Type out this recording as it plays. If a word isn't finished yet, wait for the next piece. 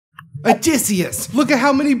Odysseus, look at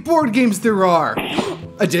how many board games there are.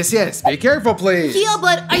 Odysseus, be careful, please. Yeah,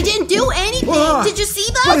 but I didn't do anything. Did you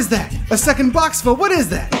see that? What is that? A second box full. What is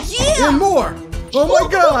that? Yeah. And more. Oh my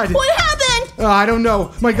God. What happened? I don't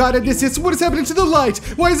know. My God, Odysseus, what is happening to the light?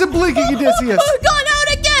 Why is it blinking, Odysseus? Gone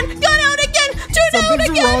out again. Gone out again. Turn out Something's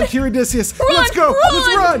again. wrong here, Odysseus. Run, Let's go.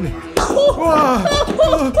 run. Let's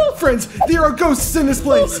run. Friends, there are ghosts in this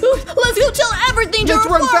place. Let's go tell everything to Let's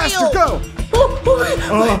run faster. Go.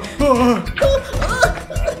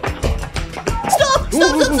 Stop.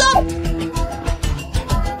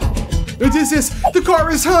 Odysseus, the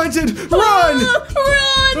car is haunted. Run. Run.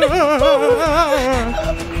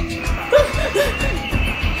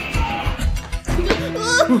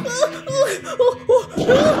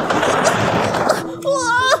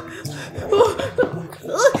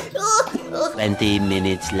 20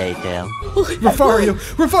 minutes later. Rafario,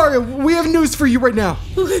 we have news for you right now.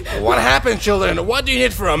 What happened, children? What do you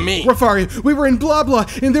need from me? Rafario, we were in blah blah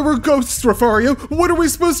and there were ghosts, Rafario. What are we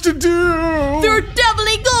supposed to do? There are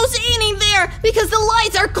definitely ghosts in there because the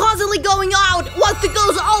lights are constantly going out. What the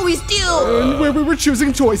ghosts always do. And where we were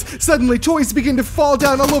choosing toys, suddenly toys begin to fall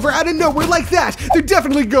down all over out of nowhere like that. They're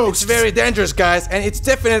definitely ghosts. It's very dangerous, guys, and it's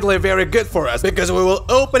definitely very good for us because we will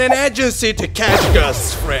open an agency to catch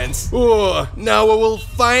ghosts, friends. Oh, now we will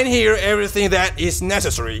find here everything that is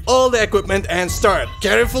necessary. All the equipment and start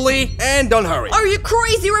carefully and don't hurry. Are you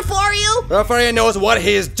crazy, Rafario? Rafario knows what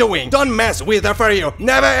he is doing. Don't mess with Rafario.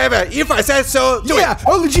 Never ever. If I said so, do it.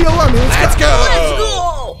 Only G-Alarm. Let's go. Let's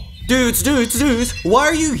go. Dudes, why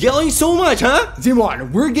are you yelling so much, huh?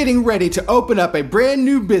 Dimon, we're getting ready to open up a brand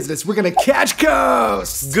new business. We're gonna catch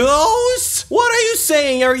ghosts! Ghosts? What are you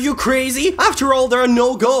saying? Are you crazy? After all, there are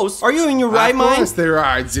no ghosts. Are you in your right mind? Of course there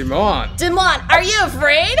are, Dimon. Dimon, are you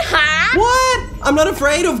afraid, huh? What? I'm not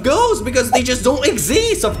afraid of ghosts because they just don't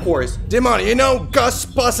exist, of course. Dimon, you know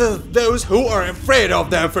GHOSTBUSTERS those who are afraid of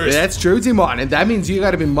them first. That's true, Dimon, and that means you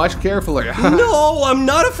gotta be much careful. No, I'm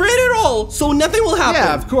not afraid at all, so nothing will happen.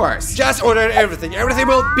 Yeah, of course. Just order everything. Everything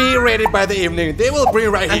will be ready by the evening. They will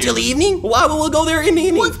bring right here. Until the evening? Why will we go there in the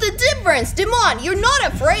evening? What's the difference? Dimon, you're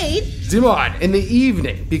not afraid. Dimon, in the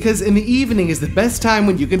evening, because in the evening is the best time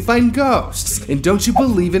when you can find ghosts. And don't you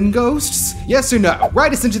believe in ghosts? Yes or no?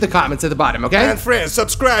 Write us into the comments at the bottom, okay? And friends,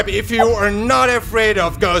 subscribe if you are not afraid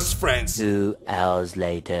of ghosts, friends. 2 hours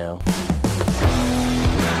later.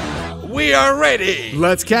 We are ready.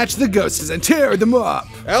 Let's catch the ghosts and tear them up.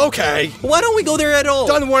 Okay. Why don't we go there at all?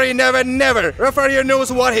 Don't worry, never. Rafario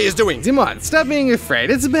knows what he is doing. Dimon, stop being afraid.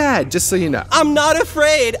 It's bad, just so you know. I'm not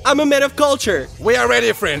afraid. I'm a man of culture. We are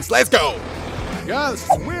ready, friends. Let's go. Ghosts,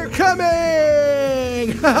 we're coming!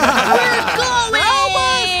 We're going!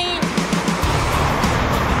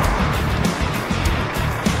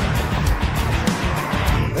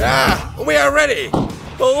 We are ready.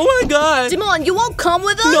 Oh my God. Dimon, you won't come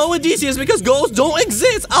with us? No, Odysseus, because ghosts don't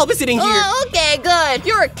exist. I'll be sitting here. Oh, okay, good.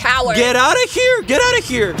 You're a coward. Get out of here. Get out of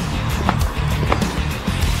here.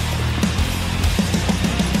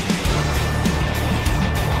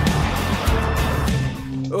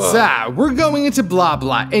 So, we're going into blah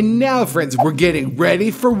blah, and now, friends, we're getting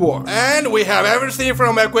ready for war. And we have everything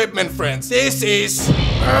from equipment, friends. This is...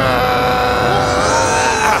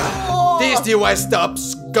 This device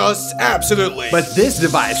stops ghosts, absolutely. But this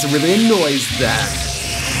device really annoys them.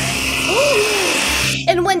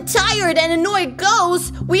 And when tired and annoyed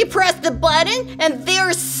ghosts, we press the button and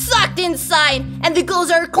they're sucked inside and the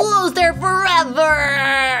ghosts are closed there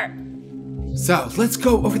forever. So, let's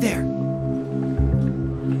go over there.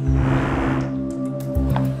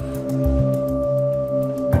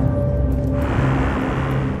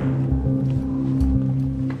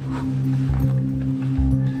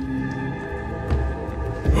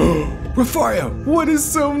 Rafario, what is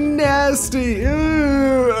so nasty?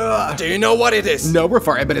 Ugh. Do you know what it is? No,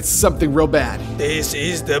 Rafario, but it's something real bad. This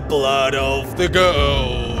is the blood of the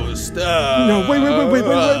ghost. No, wait.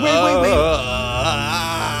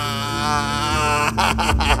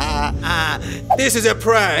 This is a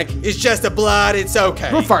prank. It's just the blood. It's okay.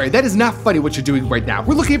 Rafario, that is not funny what you're doing right now.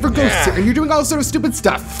 We're looking for ghosts here, and you're doing all sort of stupid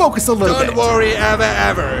stuff. Focus a little bit. Don't worry,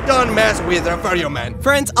 ever. Don't mess with Rafario, man.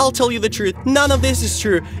 Friends, I'll tell you the truth. None of this is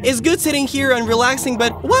true. It's good sitting here and relaxing,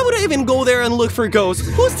 but why would I even go there and look for ghosts?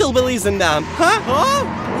 Who still believes in them? Huh?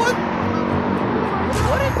 What?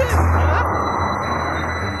 What is this?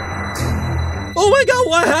 Oh my God,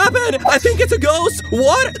 what happened? I think it's a ghost.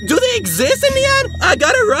 What? Do they exist in the end? I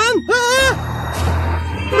gotta run.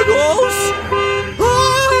 The ghost.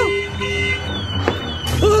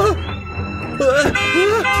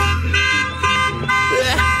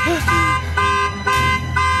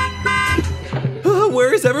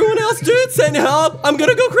 Where is everyone else? Dude, send help. stop. I'm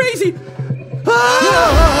gonna go crazy. What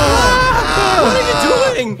are you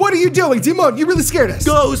doing? What are you doing, Timon? You really scared us.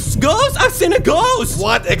 Ghost! Ghost! I've seen a ghost!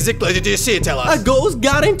 What exactly did you see? Tell us. A ghost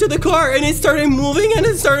got into the car and it started moving and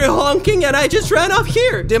it started honking and I just ran off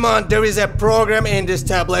here. Demon, there is a program in this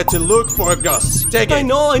tablet to look for ghosts. Take it. I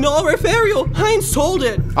know, Rafario. Heinz told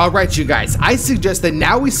it. All right, you guys. I suggest that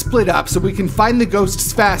now we split up so we can find the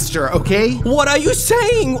ghosts faster, okay? What are you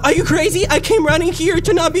saying? Are you crazy? I came running here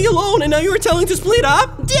to not be alone and now you were telling to split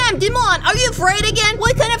up? Damn, Demon, are you afraid again?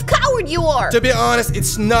 What kind of coward you are? To be honest,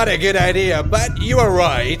 it's not a good idea, but you are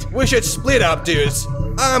right. We should split up, dudes.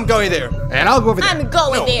 I'm going there. And I'll go over there. I'm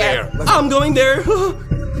going No, there. I'm going there.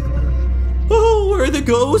 Oh, where are the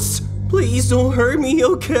ghosts? Please don't hurt me,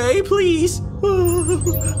 okay? Please.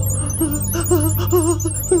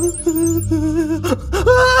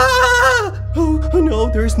 Oh no,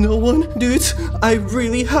 there's no one. Dudes, I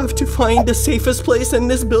really have to find the safest place in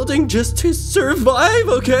this building just to survive,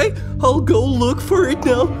 okay? I'll go look for it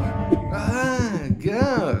now.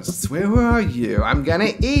 Ghosts, where are you? I'm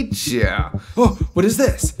gonna eat you. Oh, what is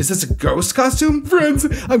this? Is this a ghost costume? Friends,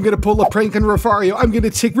 I'm gonna pull a prank on Rafario. I'm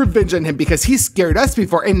gonna take revenge on him because he scared us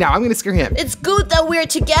before and now I'm gonna scare him. It's good that we're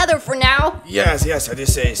together for now. Yes,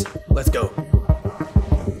 Odysseus. Let's go.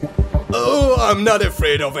 Oh, I'm not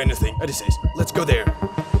afraid of anything. Odysseus, let's go there.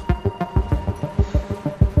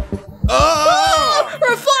 Oh!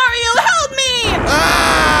 Rafario, help me!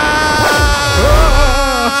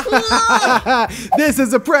 This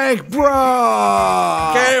is a prank,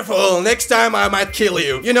 bro! Careful, next time I might kill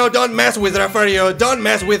you. You know, don't mess with Rafario, don't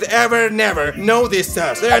mess with ever, never. No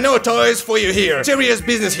distance. There are no toys for you here. Serious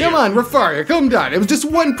business here. Come on, Rafario, calm down. It was just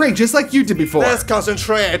one prank, just like you did before. Let's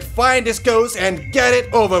concentrate, find this ghost, and get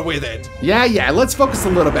it over with it. Yeah, let's focus a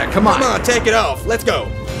little bit. Come on. Come on, take it off. Let's go.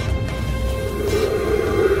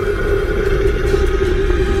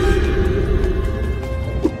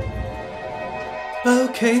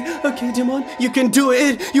 Okay, Demon, you can do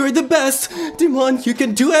it. You're the best. Demon, you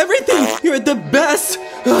can do everything. You're the best.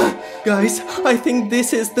 Guys, I think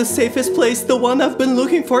this is the safest place, the one I've been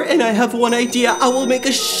looking for, and I have one idea. I will make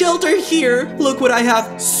a shelter here. Look what I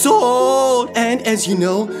have. Salt. And as you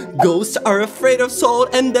know, ghosts are afraid of salt,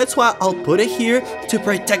 and that's why I'll put it here to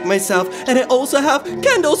protect myself. And I also have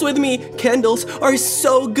candles with me. Candles are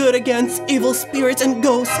so good against evil spirits and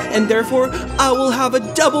ghosts, and therefore I will have a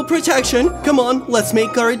double protection. Come on, let's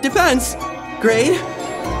make our defense. Great.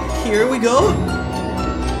 Here we go.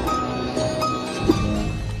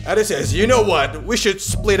 Odysseus, you know what? We should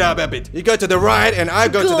split up a bit. You go to the right and I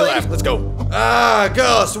go to the left. Let's go.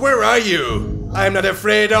 Ghost, where are you? I'm not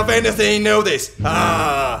afraid of anything, know this.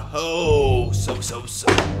 Ha,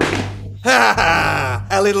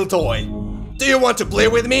 a little toy. Do you want to play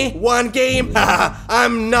with me? One game?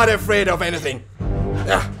 I'm not afraid of anything.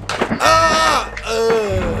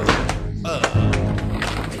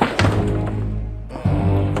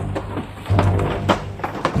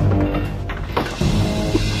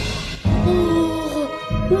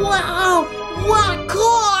 Wow! What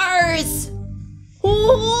cars!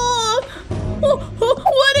 Oh,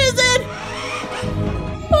 what is it?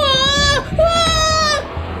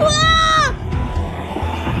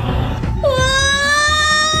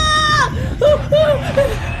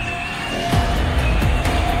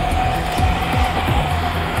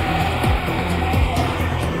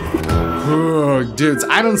 Dudes,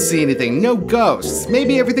 I don't see anything. No ghosts.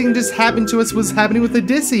 Maybe everything just happened to us was happening with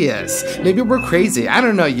Odysseus. Maybe we're crazy. I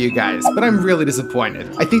don't know, you guys, but I'm really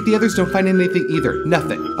disappointed. I think the others don't find anything either.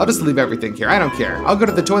 Nothing. I'll just leave everything here. I don't care. I'll go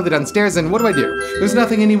to the toilet downstairs and what do? There's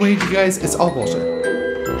nothing anyway, you guys. It's all bullshit.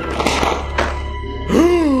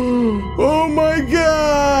 Oh my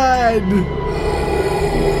god!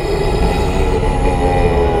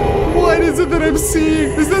 What is it that I'm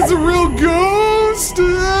seeing? Is this a real ghost?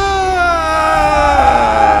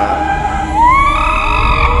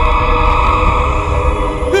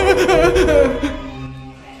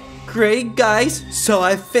 Great, guys. So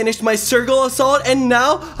I finished my circle assault and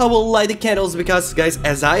now I will light the candles because, guys,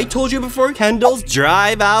 as I told you before, candles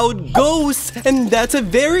drive out ghosts and that's a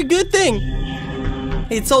very good thing.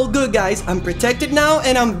 It's all good, guys. I'm protected now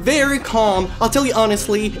and I'm very calm. I'll tell you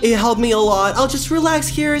honestly, it helped me a lot. I'll just relax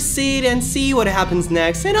here, sit and see what happens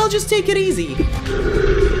next and I'll just take it easy.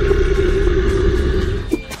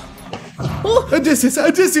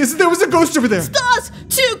 Odysseus, there was a ghost over there. Stas,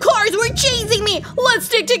 2 cars were chasing me. Let's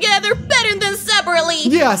stick together better than separately.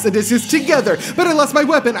 Yes, Odysseus, together. But I lost my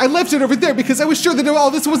weapon. I left it over there because I was sure that all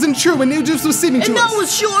this wasn't true and it just was seeming to And us. I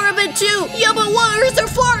was sure of it too. Yeah, but where's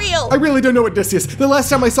Rafario? I really don't know, Odysseus. The last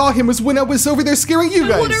time I saw him was when I was over there scaring you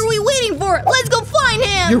guys. What are we waiting for? Let's go find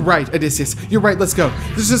him. man. You're right, Odysseus. You're right, let's go.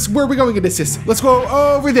 This is where are we going, Odysseus? Let's go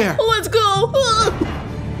over there. Let's go.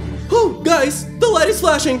 Oh, guys, the light is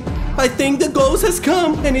flashing. I think the ghost has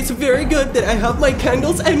come, and it's very good that I have my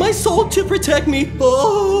candles and my soul to protect me.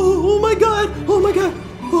 Oh my god. Oh my god.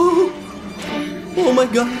 Oh my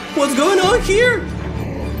god. What's going on here?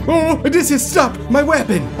 Oh, Odysseus, stop! My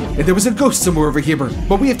weapon! And there was a ghost somewhere over here,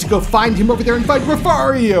 but we have to go find him over there and find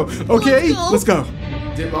Refario. Okay? Let's go.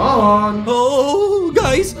 Demon! Oh,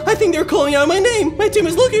 guys, I think they're calling out my name. My team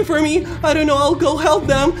is looking for me. I don't know, I'll go help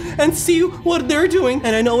them and see what they're doing.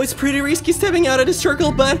 And I know it's pretty risky stepping out of the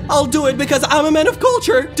circle, but I'll do it because I'm a man of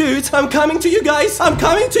culture. Dudes, I'm coming to you guys. I'm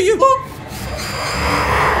coming to you.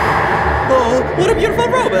 Oh, what a beautiful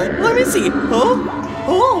robot. Let me see.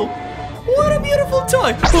 Oh, what a beautiful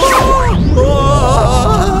toy.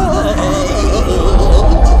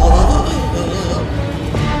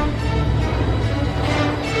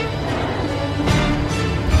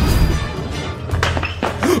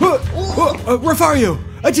 Refario!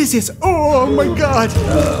 Odysseus! Oh my god!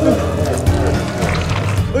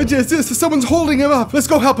 Odysseus, someone's holding him up! Let's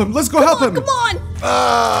go help him! Let's go help him! Come on!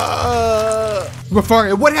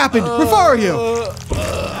 Refario, what happened? Refario!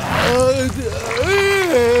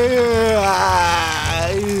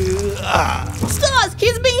 Stas,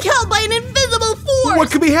 he's being held by an invisible force!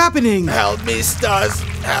 What could be happening? Help me, Stas.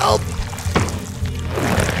 Help.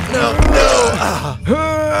 No.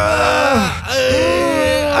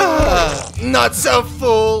 Not so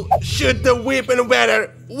full. Shoot the weapon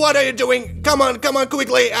better. What are you doing? Come on,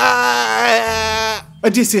 quickly.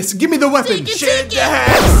 Odysseus, give me the weapon! Take it, Shoot take the it.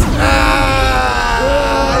 hands.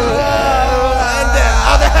 And the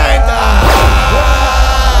other hand.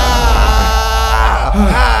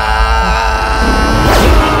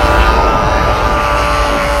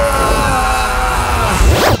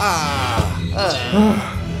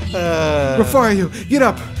 Refario, get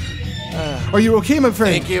up! Are you okay, my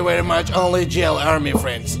friend? Thank you very much. Only jail army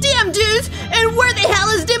friends. Damn, dudes! And where the hell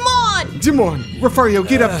is Demon? Demon! Refario,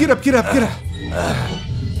 get up!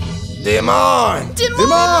 Demon!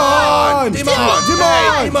 Demon!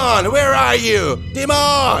 Hey, Demon, where are you?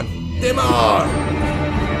 Demon!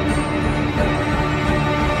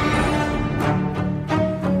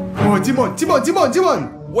 Oh, Demon!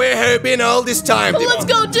 Where have you been all this time, Demon? Let's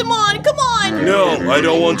go, Demon! Come on! No, I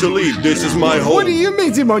don't want to leave. This is my home. What do you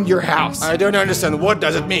mean, Demon, your house? I don't understand. What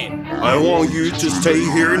does it mean? I want you to stay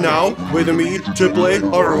here now with me to play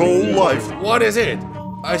our whole life. What is it?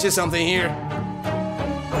 I see something here.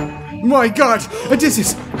 My god!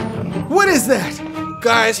 Odysseus! What is that?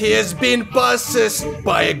 Guys, he has been possessed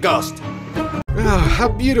by a ghost. Oh, how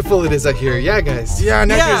beautiful it is out here, yeah, guys? Yeah,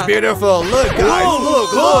 nature is beautiful. Look, guys,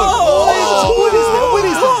 look. What is that?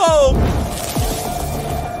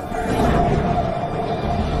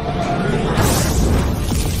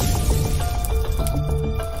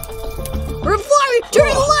 Refario,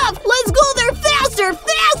 turn left! Let's go there faster!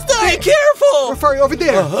 Be careful! Refario, over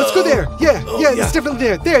there! Let's go there! Yeah, it's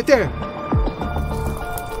definitely there! There!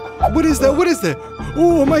 What is that?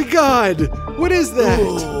 Oh my god! What is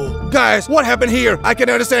that? Guys, what happened here? I can't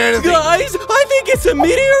understand anything. Guys, I think it's a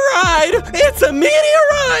meteorite! It's a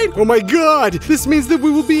meteorite! Oh my god! This means that we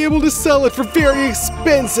will be able to sell it for very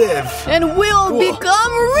expensive! And we'll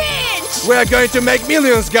become rich! We're going to make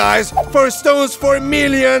millions, guys. 4 stones for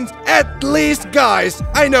millions, at least, guys.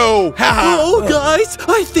 I know. Haha. Oh, guys,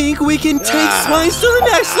 I think we can take science to the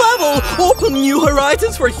next level. Open new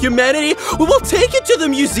horizons for humanity. We will take it to the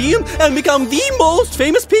museum and become the most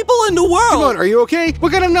famous people in the world. Come on, are you okay?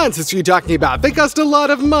 What kind of nonsense are you talking about? They cost a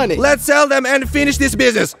lot of money. Let's sell them and finish this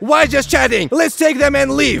business. Why just chatting? Let's take them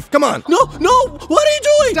and leave. Come on. No, what are you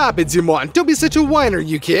doing? Stop it, Demon. Don't be such a whiner,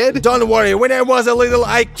 you kid. Don't worry, when I was a little,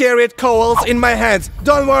 I carried coals in my hands.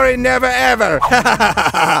 Don't worry, never ever.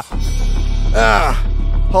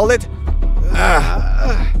 Hold it.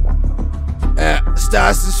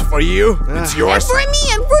 Stas, this is for you. It's yours. For me!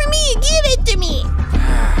 Give it to me!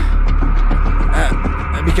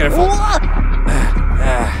 Be careful.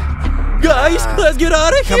 Guys, let's get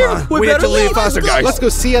out of here. on, we need to leave faster, guys. Let's go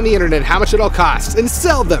see on the internet how much it all costs and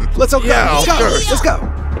sell them. Let's go. Yeah, Let's go. of course. Let's go.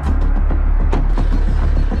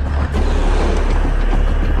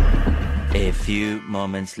 A few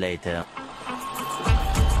moments later.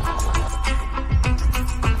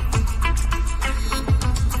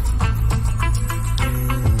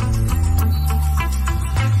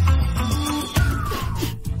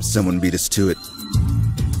 Someone beat us to it.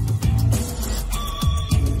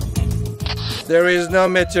 There is no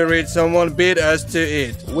meteorite. Someone beat us to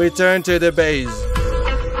it. We turn to the base.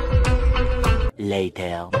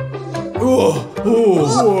 Later.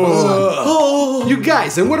 You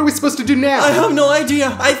guys, and what are we supposed to do now? I have no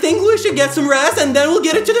idea. I think we should get some rest and then we'll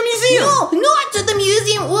get it to the museum. No, not to the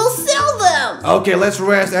museum. We'll sell them. Okay, let's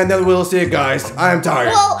rest and then we'll see you guys. I'm tired.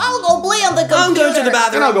 Well, I'll go play on the computer. I'm going to the And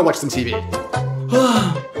bathroom. I'll go watch some TV.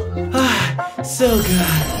 So good.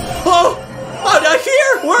 Oh! I'm not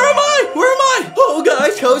here! Where am I? Where am I? Oh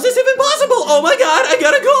guys, how is this even possible? Oh my god, I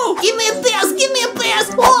gotta go! Give me a pass, give me a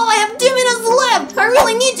pass. Oh, I have 2 minutes left. I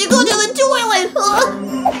really need to go to the toilet.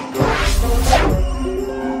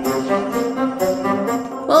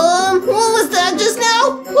 What was that just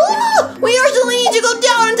now? Oh, we urgently need to go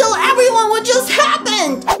down and tell everyone what just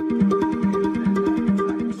happened.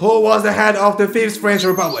 Who was the head of the 5th French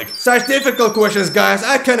Republic? Such difficult questions, guys.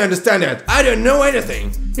 I can't understand it. I don't know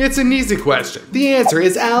anything. It's an easy question. The answer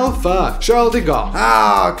is Alpha, Charles de Gaulle.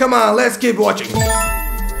 Ah, come on, let's keep watching.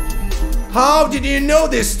 How did you know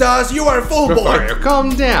this, Stas? You are a fool, boy. Refario,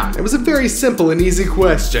 calm down. It was a very simple and easy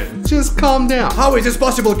question. Just calm down. How is this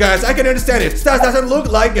possible, guys? I can understand it. Stas doesn't look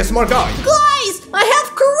like a smart guy. Guys, I have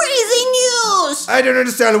crazy news. I don't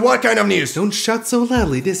understand what kind of news. Don't shout so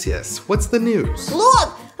loudly, Odysseus. What's the news?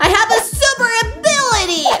 Look, I have a super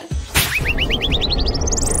ability.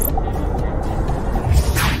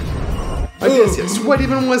 Odysseus, what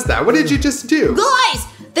even was that? What did you just do? Guys,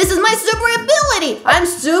 this is my super ability. I'm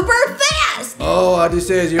super fast. Oh,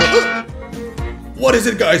 Odysseus, you. What is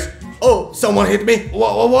it, guys? Oh, someone hit me.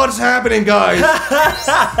 What's happening, guys?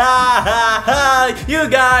 You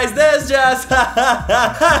guys, that's just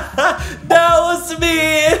that was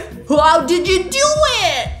me. How did you do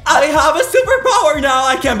it? I have a superpower now.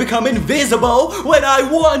 I can become invisible when I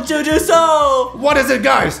want to do so. What is it,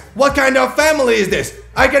 guys? What kind of family is this?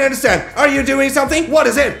 I can understand. Are you doing something? What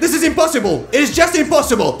is it? This is impossible. It is just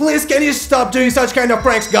impossible. Please, can you stop doing such kind of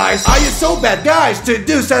pranks, guys? Are you so bad, guys, to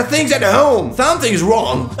do such things at home? Something's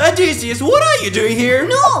wrong. Odysseus, what are you doing here?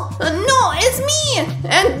 No, it's me.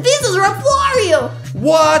 And this is Refario.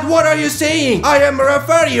 What? What are you saying? I am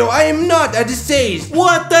Refario. I am not Odysseus.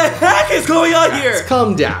 What the heck is going on here?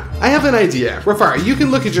 Calm down. I have an idea. Refario, you can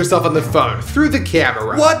look at yourself on the phone through the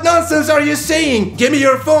camera. What nonsense are you saying? Give me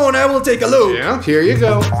your phone. I will take a look. Yeah, here you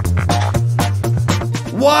go.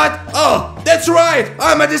 What? Oh, that's right.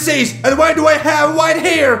 I'm Odysseus. And why do I have white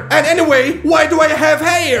hair? And anyway, why do I have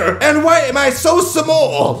hair? And why am I so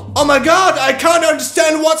small? Oh my god, I can't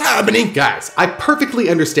understand what's happening. Guys, I perfectly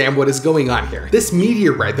understand what is going on here. This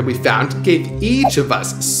meteorite that we found gave each of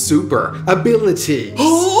us super abilities.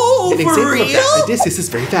 Oh, An for example of that, real? Odysseus is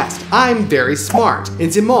very fast. I'm very smart.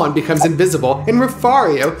 And Timon becomes invisible. And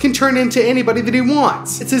Refario can turn into anybody that he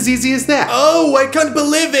wants. It's as easy as that. Oh, I can't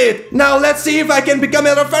believe it. Now let's see if I can become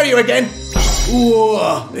a Refario again.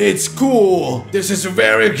 Whoa, it's cool. This is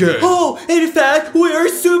very good. Oh, in fact, we are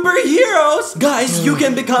superheroes! Guys, you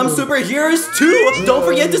can become superheroes too! Don't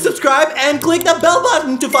forget to subscribe and click the bell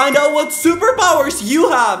button to find out what superpowers you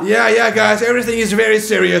have! Yeah, guys, everything is very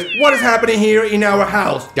serious. What is happening here in our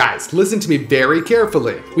house? Guys, listen to me very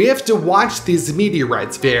carefully. We have to watch these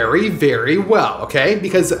meteorites very, very well, okay?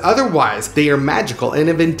 Because otherwise, they are magical and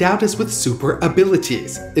have endowed us with super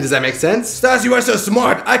abilities. Does that make sense? Stas, you are so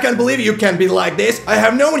smart. I can't believe you can be like this. I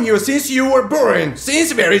have known you since you were born,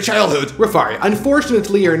 since very childhood. Refario,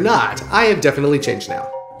 unfortunately or not, I have definitely changed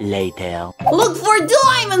now. Later. Look for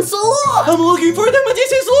diamonds, look. I'm looking for them,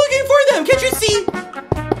 Odysseus looking for them! Can't you see?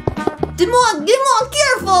 Dimon,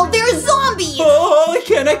 careful, they're zombies. Oh, I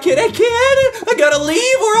can't! I gotta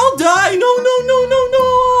leave or I'll die! No!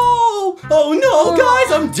 Oh no,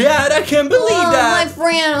 guys, I'm dead! I can't believe My that!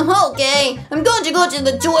 friend, okay. I'm going to go to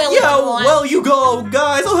the toilet. Yeah, Dimon. well, you go,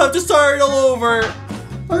 guys, I'll have to start all over.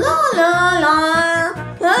 La la la,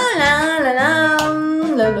 la la la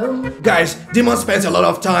la la. Guys, Demon spends a lot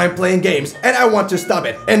of time playing games, and I want to stop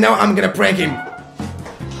it. And now I'm gonna prank him.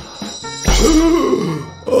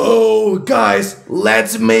 Oh, guys,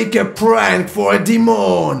 let's make a prank for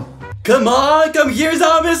Demon. Come on, come here,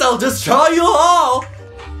 zombies! I'll destroy you all!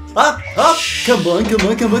 Up! Come on!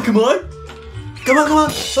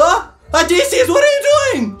 Odysseus, what are you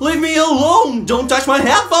doing? Leave me alone! Don't touch my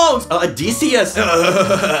headphones! Odysseus!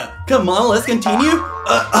 Come on, let's continue.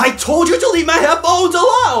 I told you to leave my headphones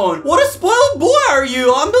alone! What a spoiled boy are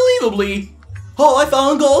you, unbelievably! Oh, I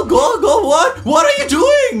found gold, what? What are you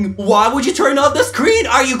doing? Why would you turn off the screen?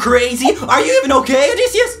 Are you crazy? Are you even okay,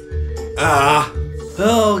 Odysseus?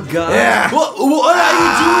 Oh god. Yeah. What are you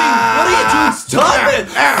doing? What are you doing? Stop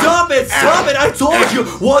it! I told you!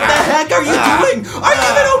 What the heck are you doing? Are you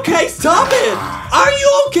even okay? Stop it! Are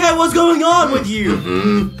you okay? What's going on with you?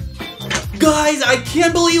 Guys, I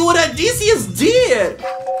can't believe what Odysseus did!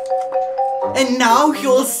 And now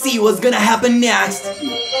you'll see what's gonna happen next.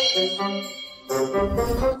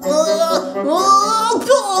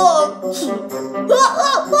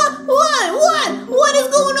 What is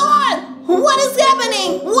going on? What is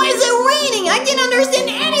happening? Why is it raining? I can't understand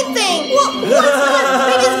anything. What's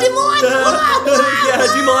that? It is Demon. Yeah,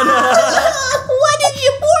 Demon. Why did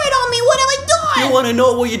you pour it on me? What have I done? You wanna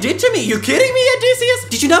know what you did to me? You kidding me, Odysseus?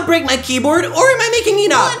 Did you not break my keyboard, or am I making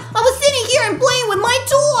it up? I was sitting here and playing with my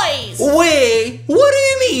toys. Wait, what do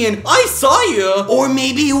you mean? I saw you. Or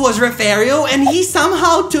maybe it was Refario and he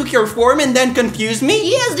somehow took your form and then confused me?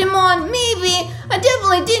 Yes, Demon, maybe. I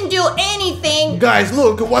definitely didn't do anything. Guys,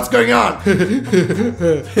 look, what's going on?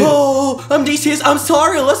 Oh, Odysseus, I'm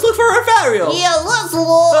sorry. Let's look for Refario. Yeah, let's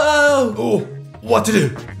look. Oh, what to do?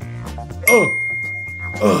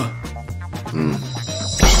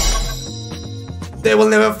 They will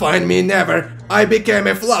never find me, never. I became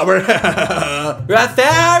a flower.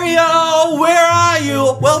 Refario, where are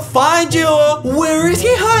you? We'll find you. Where is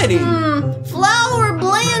he hiding? Flower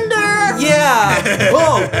blender. Yeah.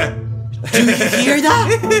 Oh. Do you hear that?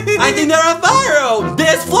 I think they're Refario.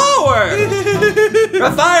 This flower.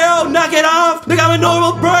 Refario, knock it off. Become a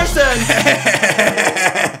normal person.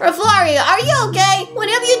 Reflario, are you okay? What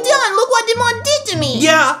have you done? Look what Demon did to me.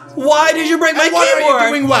 Yeah. Why did you break my What keyboard? are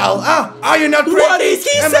you doing well? Are you not What is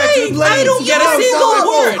he Am I to saying? blame? I don't get a No, single no,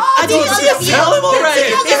 word. no. I don't see Because a tell him already.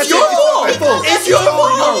 because It's your fault. It's your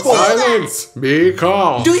fault. Silence! Be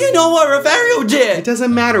calm. Do you know what Refario It did?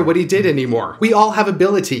 doesn't matter what he did anymore. We all have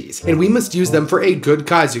abilities, and we must use them for a good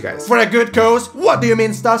cause, you guys. For a good cause? What do you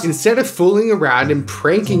mean, Stas? Instead of fooling around and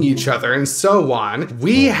pranking each other and so on,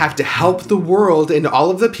 we have to help the world and all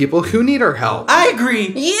of the people who need our help. I agree.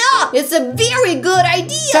 Yeah, it's a very good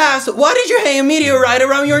idea. Sass, why did you hang a meteorite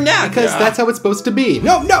around your neck? Because that's how it's supposed to be.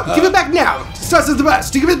 No, give it back now! Stas is the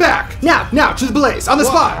best! Give it back! Now, to the blaze, on the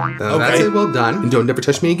spot! That's it, well done. And don't ever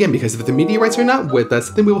touch me again, because if the meteorites are not with us,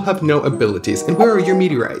 then we will have no abilities. And where are your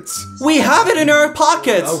meteorites? We have it in our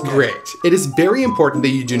pockets. Great. It is very important that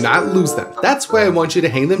you do not lose them. That's why I want you to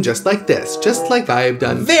hang them just like this, just like I have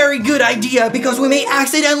done. Very good idea, because we may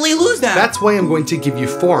accidentally lose them. That's why I'm going to give you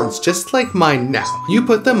forms just like mine now. You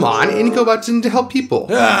put them on and go out to help people.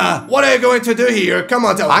 What are you going to do here? Come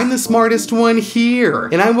on, tell me. I'm the smartest one here,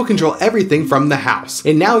 and I will control everything from the house.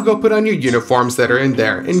 And now go put on your uniforms that are in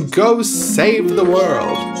there and go save the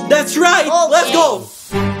world. That's right. Okay. Let's go.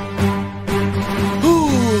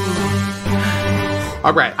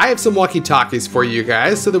 All right, I have some walkie-talkies for you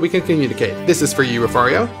guys so that we can communicate. This is for you,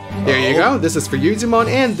 Refario. There you go. This is for you, Dimon,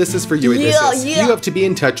 and this is for you, Odysseus. Yeah. You have to be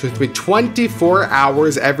in touch with me 24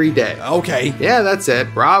 hours every day. Okay. Yeah, that's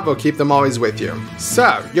it. Bravo, keep them always with you.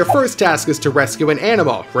 So, your first task is to rescue an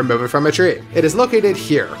animal. Remove it from a tree. It is located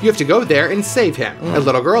here. You have to go there and save him. A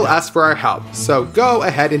little girl asked for our help, so go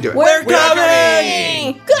ahead and do it. We're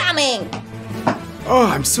coming. Coming. Oh,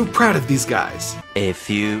 I'm so proud of these guys. A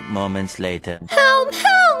few moments later. Help,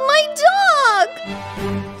 my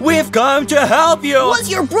dog. We've come to help you. What's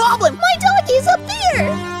your problem? My dog is up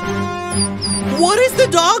there. What is the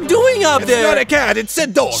dog doing up It's there? not a cat, it's a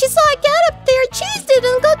dog. She saw a cat up there, chased it,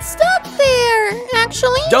 and got stuck there,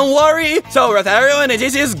 actually. Don't worry. So Refario and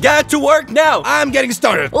Odysseus get to work now. I'm getting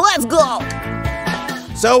started. Let's go.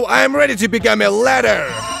 So I'm ready to become a ladder.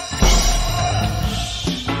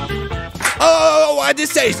 Oh, what this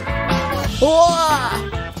says? Whoa.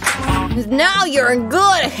 Now you're in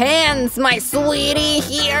good hands, my sweetie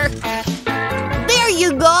here. There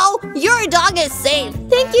you go. Your dog is safe.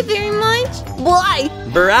 Thank you very much. Bye.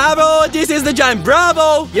 Bravo, this is the giant.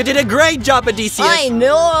 Bravo. You did a great job, Odysseus. I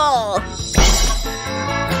know.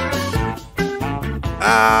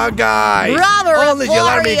 Guys. Bravo, Only the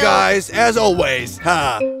army Refario. guys, as always.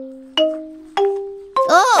 Ha.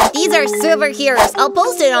 Oh, these are superheroes. I'll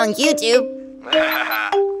post it on YouTube.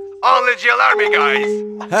 Only the army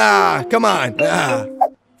guys. Come on.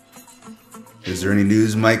 Is there any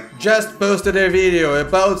news, Mike? Just posted a video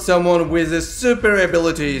about someone with the super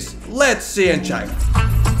abilities. Let's see and check.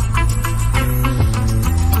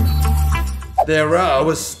 There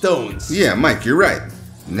are stones. Yeah, Mike, you're right.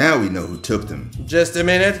 Now we know who took them. Just a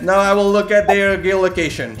minute. Now I will look at their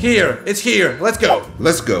geolocation. Here, it's here. Let's go.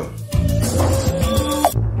 Let's go.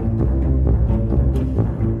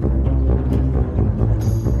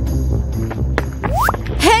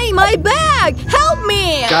 Hey, my bag! Help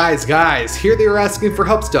me! Guys, here they are asking for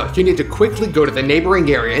help stuff. You need to quickly go to the neighboring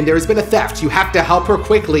area, and there has been a theft. You have to help her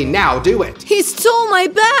quickly. Now, do it. He stole my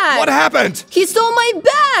bag! What happened? He stole my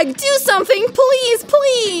bag! Do something,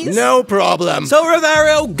 please! No problem. So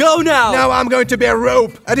Refario, go now. Now I'm going to be a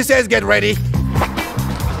rope. Odysseus, get ready.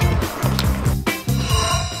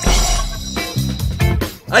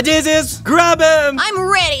 Odysseus, grab him! I'm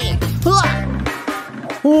ready.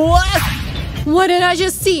 What? What did I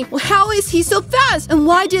just see? How is he so fast? And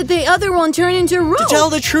why did the other one turn into rope? To tell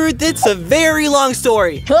the truth, it's a very long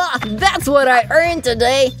story. That's what I earned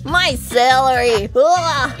today. My salary.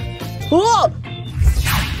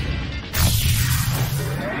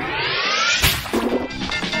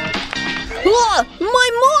 My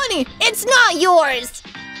money! It's not yours!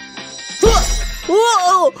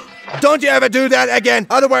 Whoa! Don't you ever do that again,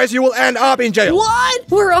 otherwise you will end up in jail. What?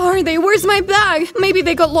 Where are they? Where's my bag? Maybe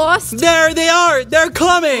they got lost? There they are! They're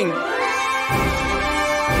coming!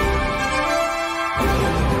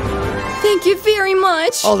 Thank you very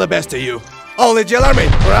much. All the best to you. Only Jail Army.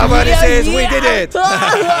 Bravo, this is, we did it.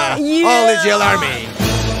 Only Jail Army.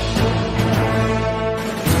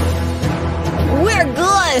 We're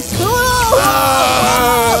good.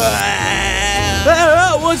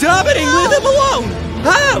 What's happening? Leave them alone!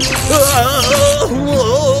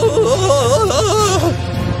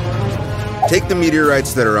 Take the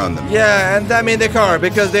meteorites that are on them. Yeah, and them in the car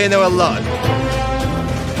because they know a lot.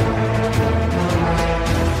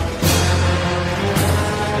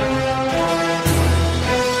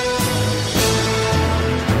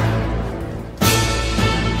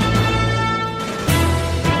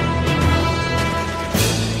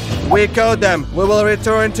 We caught them. We will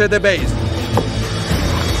return to the base.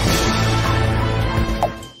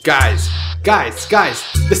 Guys,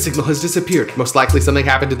 the signal has disappeared. Most likely something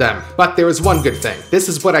happened to them. But there is one good thing. This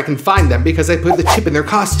is what I can find them because I put the chip in their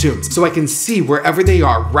costumes, so I can see wherever they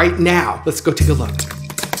are right now. Let's go take a look.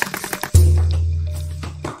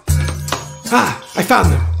 Ah, I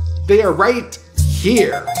found them. They are right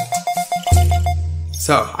here.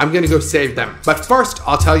 So, I'm gonna go save them. But first,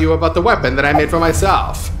 I'll tell you about the weapon that I made for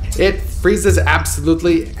myself. It freezes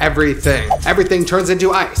absolutely everything. Everything turns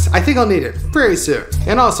into ice. I think I'll need it very soon.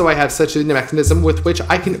 And also I have such a mechanism with which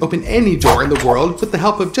I can open any door in the world with the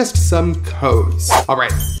help of just some codes. All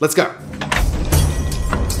right, let's go.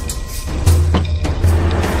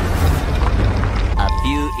 A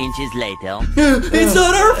few inches later. It's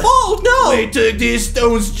not our fault, no! They took these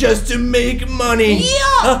stones just to make money.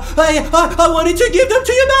 Yeah! I wanted to give them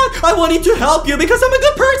to you back! I wanted to help you because I'm a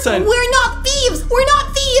good person! We're not thieves! We're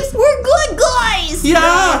not thieves! We're good guys!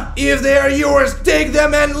 Yeah! If they are yours, take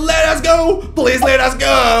them and let us go. Please let us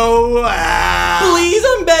go. Please,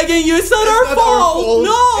 I'm begging you, it's not our fault!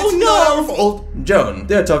 No, It's no! not our fault. Joan,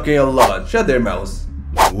 they're talking a lot. Shut their mouths.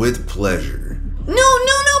 With pleasure. No!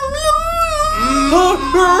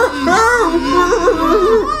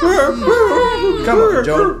 Come on,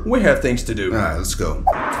 Joan. We have things to do. Alright, let's go.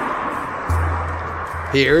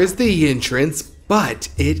 Here is the entrance, but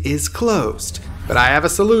it is closed. But I have a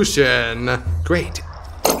solution. Great.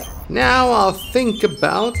 Now I'll think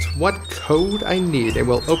about what code I need and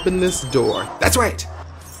we'll open this door. That's right.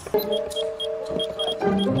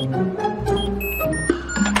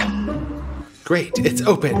 Great, it's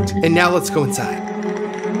opened. And now let's go inside.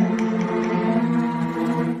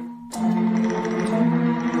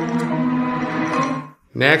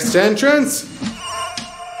 Next entrance.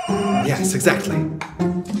 Yes, exactly.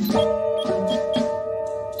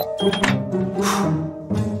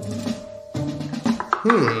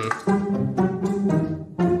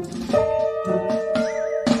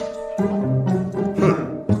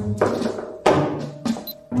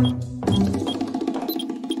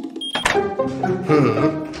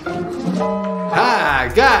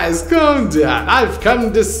 Hi, guys, calm down. I've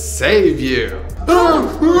come to save you.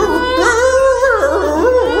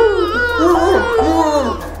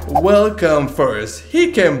 Welcome first.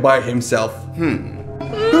 He came by himself.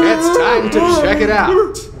 It's time to check it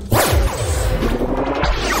out.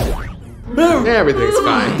 Everything's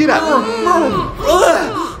fine. Get up.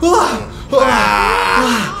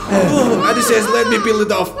 Odysseus, let me peel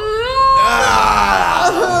it off.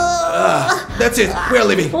 That's it. We are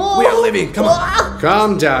leaving. We are leaving. Come on.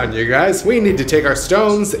 Calm down, you guys. We need to take our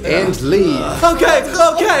stones and leave. Okay,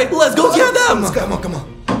 let's go get them! Come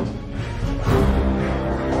on.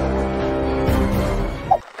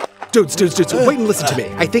 Dudes, wait and listen to me.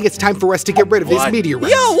 I think it's time for us to get rid of these meteorites.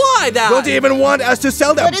 Yo, why that? Don't you even want us to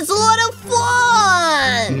sell them? But it's a lot of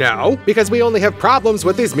fun! No, because we only have problems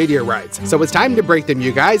with these meteorites. So it's time to break them,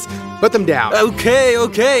 you guys. Put them down. Okay,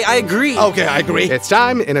 I agree. Okay, I agree. It's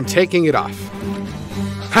time, and I'm taking it off.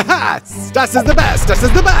 Haha! Stas is the best! Stas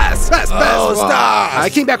is the best! Best! Oh, Stas! I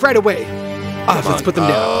came back right away. Let's put them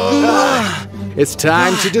down. It's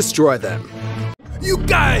time to destroy them. You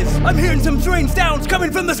guys! I'm hearing some strange sounds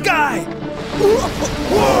coming from the sky!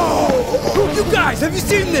 Whoa! You guys, have you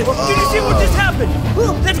seen this? Did you see what just happened?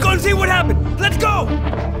 Let's go and see what happened! Let's go!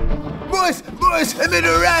 Boys, a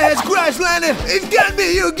meteorite has crash landed. It can't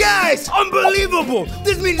be you guys. Unbelievable!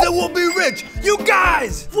 This means that we'll be rich! You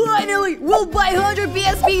guys! Finally, we'll buy 100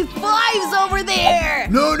 PSP 5s over there!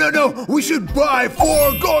 No. We should buy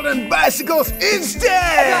 4 golden bicycles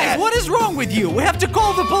instead. Guys, what is wrong with you? We have to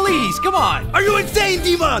call the police. Come on. Are you insane,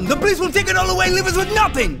 Demon? The police will take it all away and leave us with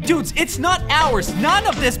nothing. Dudes, it's not ours. None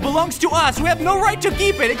of this belongs to us. We have no right to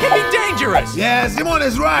keep it. It can be dangerous. Yes, Simon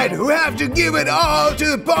is right. We have to give it all to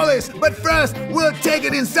the police. But first, we'll take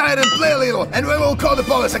it inside and play a little, and we will call the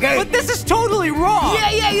police, okay? But this is totally wrong.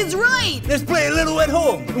 Yeah, he's right! Let's play a little at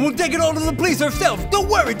home, and we'll take it all to the police ourselves. Don't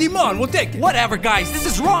worry, Demon, we'll take it. Whatever, guys. This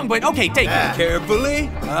is wrong, but okay, take it. Carefully.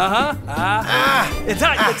 It's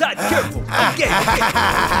hot. Careful. Okay.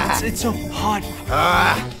 It's so hot.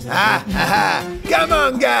 Come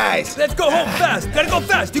on, guys. Let's go home fast. Gotta go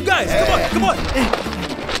fast, you guys. Come on.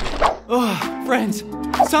 Oh, friends,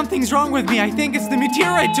 something's wrong with me. I think it's the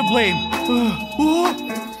meteorite to blame.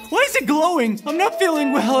 Why is it glowing? I'm not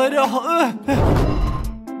feeling well at all.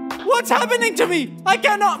 What's happening to me? I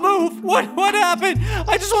cannot move. What happened?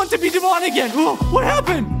 I just want to be Demon again. What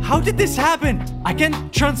happened? How did this happen? I can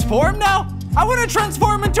transform now? I want to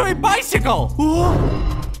transform into a bicycle.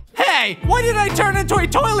 Hey, why did I turn into a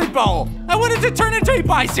toilet bowl? I wanted to turn into a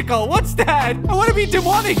bicycle. What's that? I want to be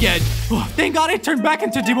Demon again. Thank God I turned back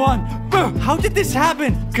into Demon. How did this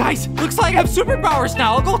happen? Guys, looks like I have superpowers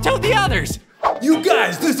now. I'll go tell the others. You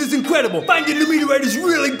guys, this is incredible. Finding the meteorite is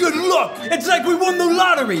really good luck. It's like we won the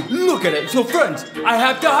lottery. Look at it. So friends, I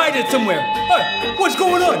have to hide it somewhere. Hey, what's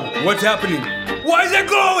going on? What's happening? Why is it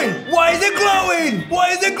glowing? Why is it glowing?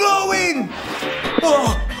 Why is it glowing?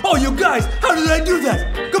 Oh, you guys, how did I do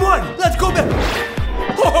that? Come on, let's go back.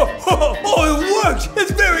 Oh, it works.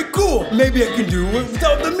 It's very cool. Maybe I can do it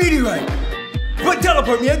without the meteorite. But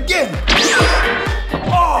teleport me again.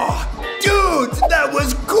 Oh, dudes, that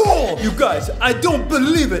was cool. You guys, I don't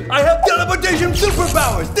believe it. I have teleportation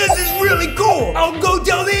superpowers. This is really cool. I'll go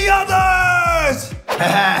tell the others.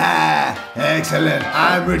 Excellent.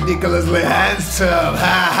 I'm ridiculously handsome.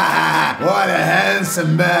 What a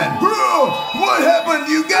handsome man. Bro, what happened,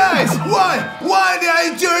 you guys? Why did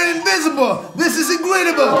I turn invisible? This is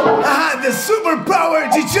incredible. I had the superpower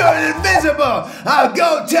to turn invisible. I'll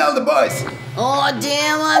go tell the boys. Oh,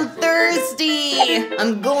 damn, I'm thirsty.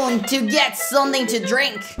 I'm going to get something to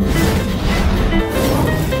drink.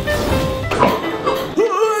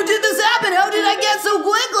 Did this happen? How did I get so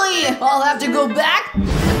quickly? I'll have to go back.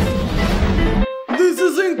 This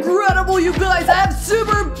is incredible, you guys. I have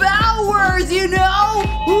superpowers, you know?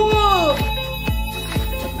 Whoa.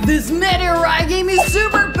 This meteorite gave me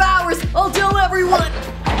superpowers. I'll tell everyone.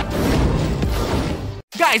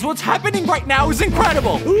 Guys, what's happening right now is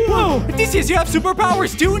incredible. Whoa, Odysseus, you have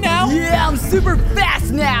superpowers too now? Yeah, I'm super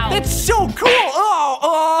fast now. That's so cool.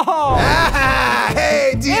 Oh.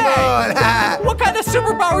 Hey, Demon. Hey, what kind of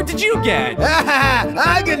superpower did you get?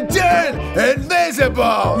 I can turn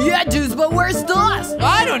invisible. Yeah, dudes, but where's Stas?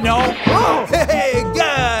 I don't know. Oh. Hey,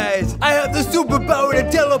 guys, I have the superpower to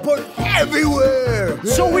teleport everywhere.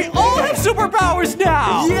 So we all have superpowers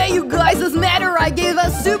now. Yeah, you guys, this meteorite gave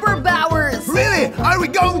us superpowers. Really? Are we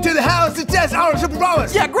going to the house to test our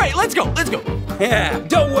superpowers? Yeah, great. Let's go. Yeah,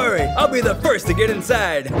 don't worry. I'll be the first to get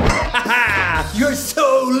inside. You're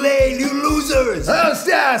so late, you losers. Oh,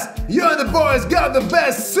 Stas, you and the boys got the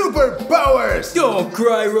best superpowers. Don't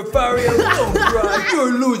cry, Rafario. Don't cry. You're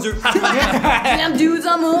a loser. Damn, dudes,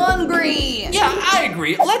 I'm hungry. Yeah, I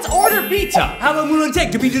agree. Let's order pizza. How long will it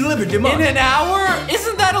take to be delivered, Demon? In an hour?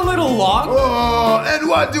 Isn't that a little long? Oh, and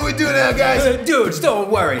what do we do now, guys? Dudes, don't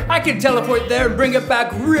worry. I can teleport there and bring it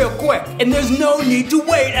back real quick. And there's no need to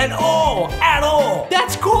wait at all.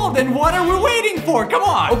 That's cool. Then what are we waiting for? Come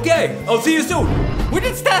on. Okay, I'll see you soon. Where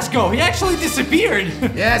did Stas go? He actually disappeared.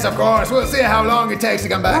 Yes, of course. We'll see how long it takes to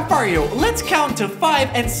come back. Rafario, let's count to 5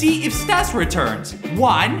 and see if Stas returns.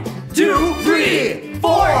 1, 2, 3, 4,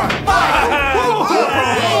 5.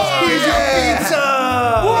 Here's your pizza.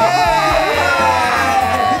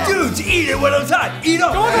 Dudes, eat it when it's hot. Eat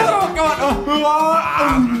up. Go on.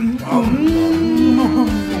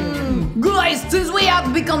 Guys, since we have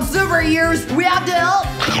to become superheroes, we have to help.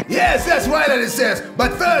 Yes, that's right, that it says.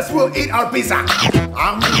 But first, we'll eat our pizza.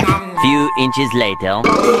 Few inches later.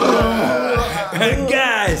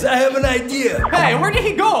 Guys, I have an idea. Hey, where did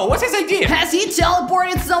he go? What's his idea? Has he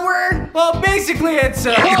teleported somewhere? Well, basically, it's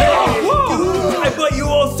Dude, I bought you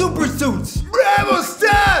all super suits. Bravo,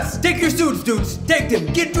 Stas! Take your suits, dudes. Take them,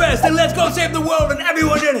 get dressed, and let's go save the world and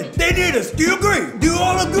everyone in it. They need us. Do you agree? Do you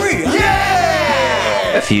all agree?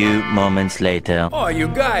 Yeah! Few moments later. Oh, you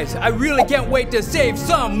guys, I really can't wait to save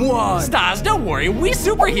someone. Stas, don't worry. We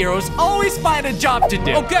superheroes always find a job to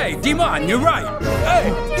do. Okay, Dimon, you're right. Hey,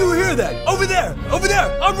 you hear that? Over there,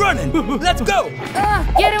 I'm running. Let's go.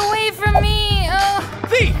 Get away from me.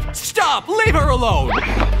 Thief, stop. Leave her alone.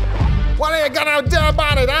 What are you gonna do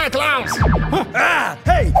about it, clowns?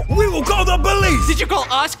 Hey, we will call the police. Did you call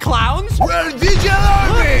us clowns? Where did you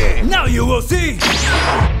learn me? Now you will see.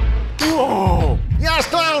 Whoa. Yes,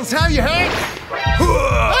 clowns, how you hurt?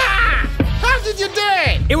 How did you do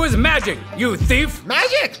it? It was magic, you thief.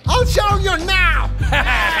 Magic? I'll show you now.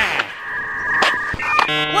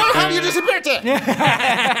 Where have you disappeared to?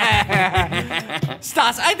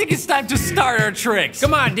 Stas, I think it's time to start our tricks.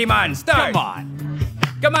 Come on, Dimon, start. Come on.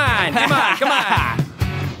 Come on.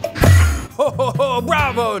 Ho,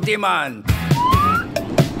 bravo, Dimon.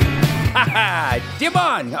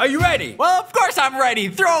 Dimon, are you ready? Well, of course I'm ready.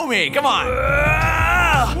 Throw me. Come on.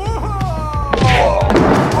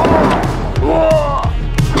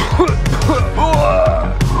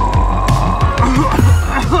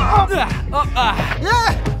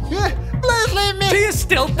 Please leave me. Do you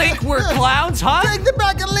still think we're clowns, huh? Take the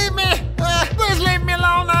bag and leave me. Please leave me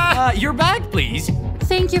alone. Your bag, please.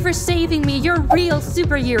 Thank you for saving me. You're real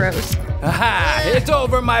superheroes. It's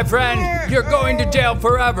over, my friend. You're going to jail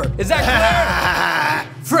forever. Is that clear?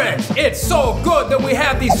 Friends, it's so good that we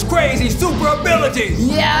have these crazy super abilities.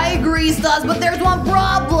 Yeah, I agree, Stas, but there's one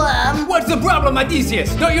problem. What's the problem,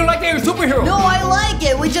 Odysseus? Don't you like that you're a superhero? No, I like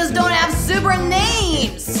it. We just don't have super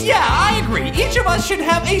names. Yeah, I agree. Each of us should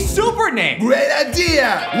have a super name. Great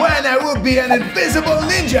idea! When I will be an invisible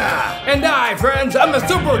ninja! And I, friends, I'm the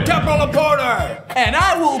super teleporter. And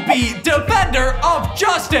I will be Defender of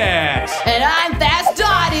Justice. And I'm Fast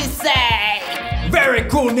Odyssey. Very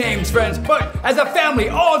cool names, friends, but as a family,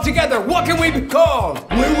 all together, what can we be called?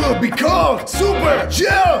 We will be called Super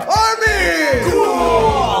Gel Army!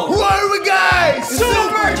 Cool! Who are we, guys?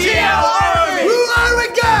 Super Gel Army! Who are we,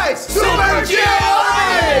 guys? Super Gel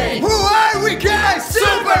Army! Who are we, guys?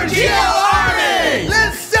 Super Gel Army!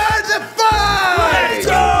 Let's start the fight! Let's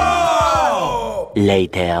go!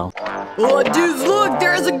 Later. Oh, dudes, look,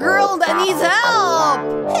 there's a girl that needs help.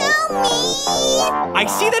 Help me. I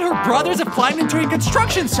see that her brothers have climbed into a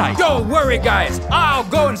construction site. Don't worry, guys. I'll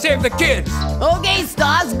go and save the kids. Okay,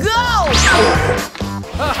 Stas, go!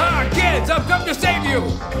 Haha, kids, I've come to save you.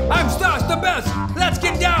 I'm Stas the best. Let's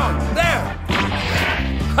get down. There.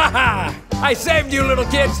 Haha, I saved you, little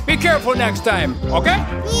kids. Be careful next time, okay?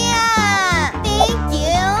 Yeah, thank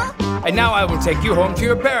you. And now I will take you home to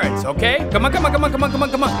your parents, okay? Come on.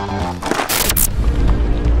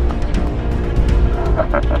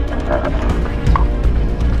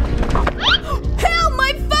 Help,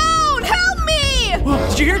 my phone! Help me!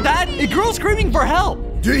 Did you hear that? A girl screaming for help.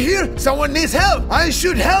 Do you hear? Someone needs help! I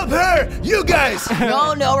should help her! You guys!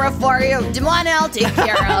 No, Rafario. Dimon, I'll take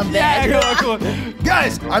care of it. Yeah, cool.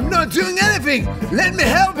 Guys, I'm not doing anything! Let me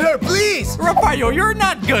help her, please! Rafario, you're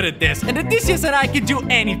not good at this, and Odysseus and I can do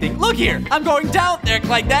anything. Look here, I'm going down there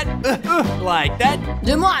like that, like that.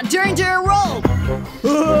 Dimon, turn to your rope.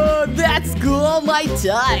 That's cool, my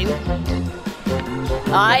time.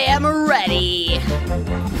 I am ready.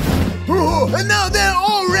 Ooh, and now they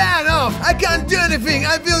all ran off! I can't do anything!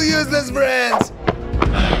 I feel useless, friends!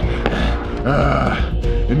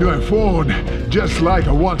 A new phone, just like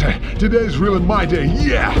I wanted. Today's really my day,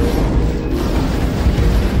 yeah!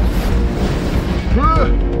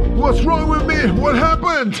 What's wrong with me? What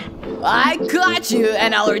happened? I got you,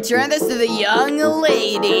 and I'll return this to the young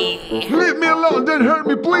lady. Leave me alone, don't hurt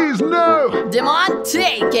me, please, no! Dimon,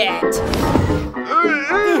 take it.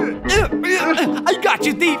 I got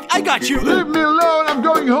you, thief, I got you. Leave me alone, I'm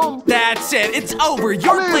going home. That's it, it's over.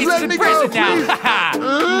 Your Please, place is in prison now.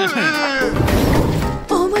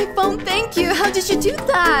 Oh, my phone, thank you. How did you do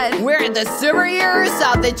that? We're the superheroes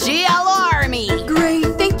of the GL Army.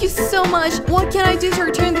 Great, thank you so much. What can I do to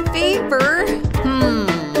return the favor?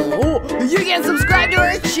 You can subscribe to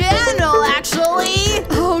our channel, actually.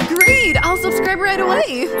 Oh, great. I'll subscribe right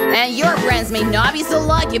away. And your friends may not be so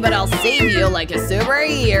lucky, but I'll save you like a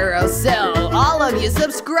superhero. So, all of you,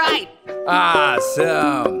 subscribe.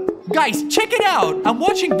 Awesome. Guys, check it out. I'm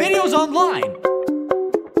watching videos online.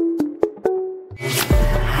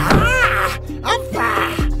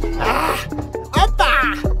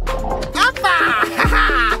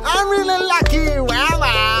 I'm really lucky.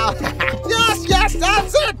 Wow. Yes,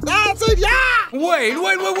 that's it, yeah. Wait,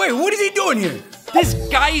 what is he doing here? This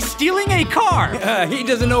guy is stealing a car. He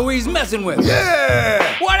doesn't know who he's messing with.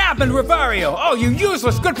 Yeah! What happened, Rafario? Oh, you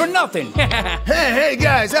useless, good for nothing. Hey,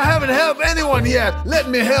 guys, I haven't helped anyone yet. Let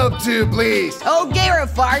me help too, please. Okay,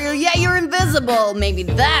 Rafario, yeah, you're invisible. Maybe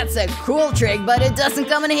that's a cool trick, but it doesn't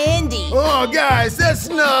come in handy. Oh, guys, that's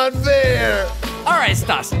not fair. All right,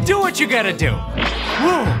 Stas, do what you gotta do.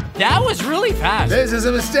 Whoa, that was really fast. This is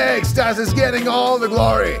a mistake. Stas is getting all the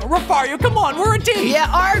glory. Rafario, come on, we're a team. Yeah,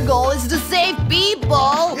 our goal is to save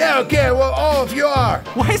people. Yeah, okay, well, all of you are.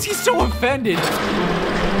 Why is he so offended?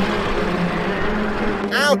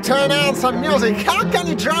 I'll turn on some music. How can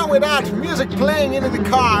you drive without music playing into the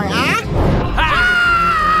car, huh?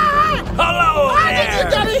 Hello How there! did you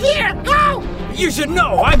get in here? Go! You should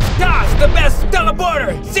know, I'm Stas, the best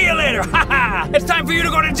teleporter. See you later. It's time for you to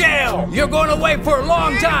go to jail. You're going away for a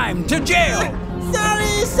long time to jail. Sorry.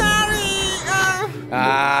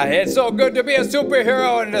 It's so good to be a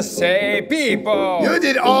superhero and to save people. You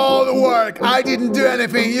did all the work. I didn't do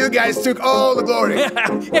anything. You guys took all the glory.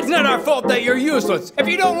 It's not our fault that you're useless. If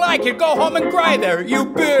you don't like it, go home and cry there, you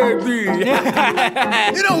baby.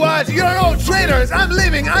 You know what? You're all traitors. I'm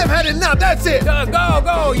leaving. I've had enough. That's it.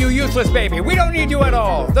 Go, you useless baby. We don't need you at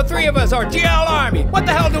all. The three of us are GL Army. What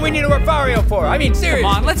the hell do we need a Rafario for? I mean, seriously.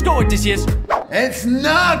 Come on, let's go, Odysseus. It's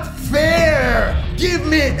not fair. Give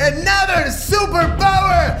me another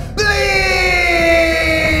superpower, please.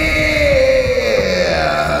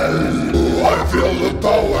 I feel the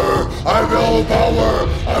power. I feel the power.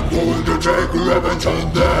 I'm going to take revenge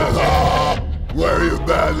on them. Where are you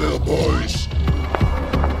bad little boys?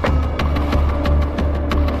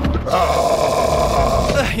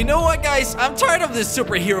 You know what, guys? I'm tired of this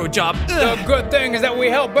superhero job. The good thing is that we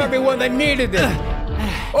help everyone that needed it.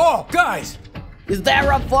 Oh, guys. Is that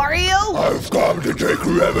Rafario? I've come to take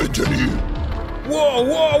revenge on you. Whoa,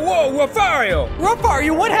 Rafario!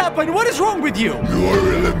 Rafario, what happened? What is wrong with you? You are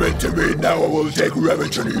really meant to me. Now I will take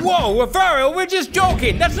revenge on you. Whoa, Rafario, we're just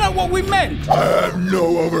joking. That's not what we meant. I have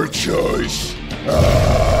no other choice.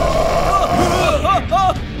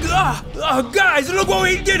 Guys, look what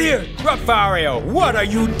we did here! Rafario, what are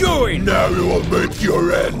you doing? Now you will meet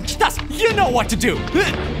your end. Stas, you know what to do.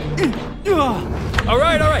 All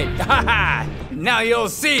right. Haha. Now you'll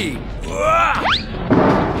see.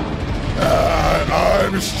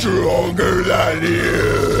 I'm stronger than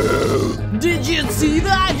you. Did you see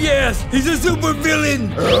that? Yes, he's a super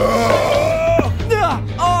villain.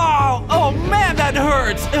 Oh man, that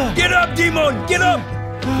hurts. Get up, Demon, get up.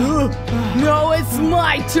 No, it's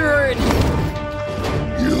my turn.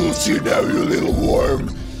 You'll see now, you little worm.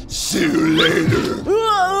 See you later.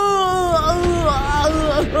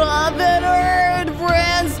 That hurt,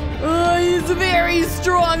 friends. He's very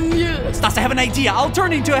strong. Stas, I have an idea. I'll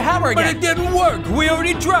turn into a hammer again. But it didn't work. We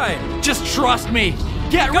already tried. Just trust me.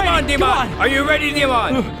 Get ready. Come on, Demon. Come on. Are you ready,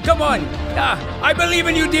 Demon? Come on. I believe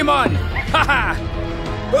in you, Demon. Haha.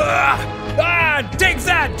 Take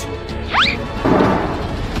that.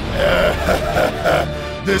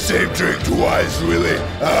 The same trick twice, really.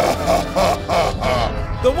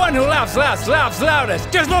 The one who laughs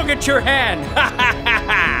loudest. Just look at your hand.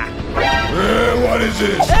 What is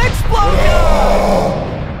this? Explosion!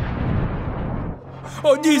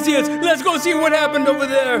 Odysseus, let's go see what happened over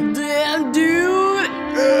there. Damn, dude.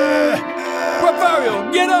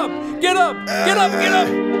 Rafario, get up.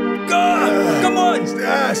 Come on.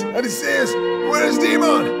 Stas, Odysseus, where's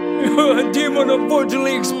Demon? Demon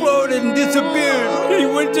unfortunately exploded and disappeared. He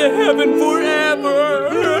went to heaven forever.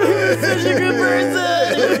 Such a good person.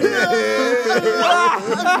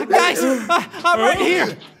 Guys, I'm right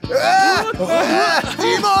here.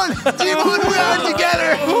 Demon, we are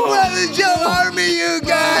together. We're the Joe Army, you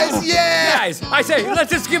guys. Yeah. Guys, I say,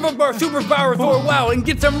 let's just give up our superpowers for a while and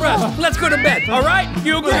get some rest. Let's go to bed, all right?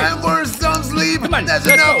 You agree? And for some sleep. Come on, That's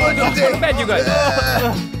let's enough go. for Go today. to bed, you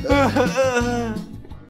guys.